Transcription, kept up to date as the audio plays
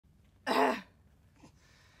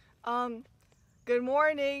Um, Good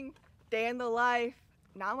morning, day in the life.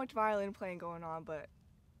 Not much violin playing going on, but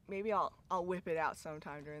maybe I'll whip it out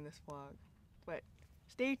sometime during this vlog. But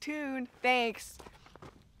stay tuned. Thanks.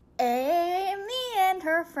 Amy and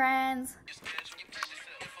her friends.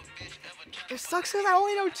 It sucks because I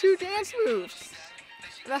only know 2 dance moves.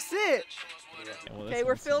 That's it. Yeah, well, Okay,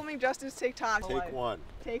 we're filming Justin's TikTok. Take one.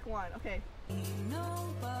 Take one. Okay.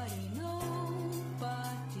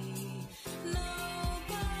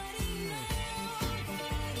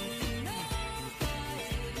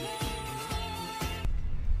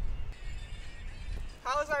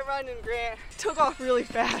 How was I running, Grant? Took off really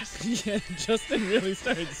fast. Yeah, Justin really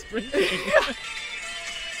started sprinting.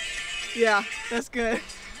 Yeah, that's good.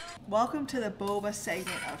 Welcome to the boba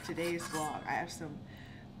segment of today's vlog. I have some,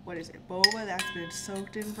 what is it, boba that's been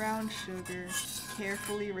soaked in brown sugar,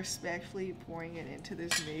 carefully, respectfully pouring it into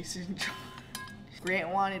this mason jar. Grant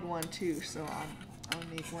wanted one too, so I'll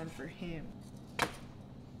make one for him.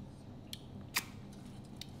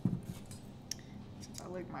 Since I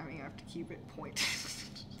lick my finger, I have to keep it pointed.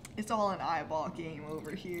 It's all an eyeball game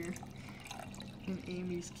over here in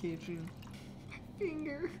Amy's kitchen. My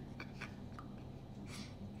finger.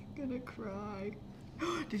 I'm gonna cry.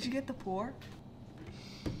 Did you get the pork?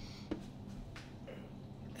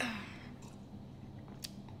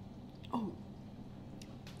 Oh,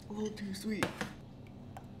 a little too sweet.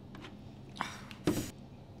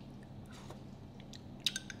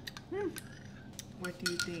 What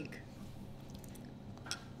do you think?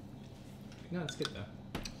 No, it's good though.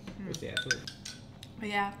 Where's the athlete? But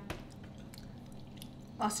yeah,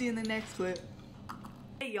 I'll see you in the next clip.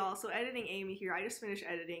 Hey y'all, so editing Amy here. I just finished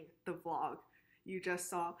editing the vlog you just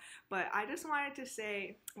saw, but I just wanted to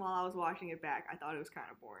say, while I was watching it back, I thought it was kind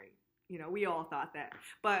of boring. You know, we all thought that.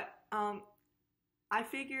 But I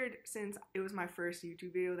figured since it was my first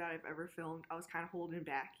YouTube video that I've ever filmed, I was kind of holding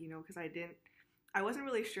back, you know, because I wasn't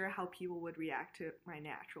really sure how people would react to my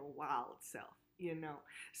natural wild self, you know.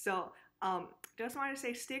 So just wanted to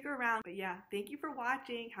say stick around. But yeah, thank you for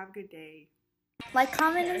watching. Have a good day. Like,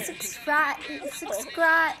 comment, and subscribe.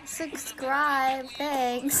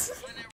 Thanks.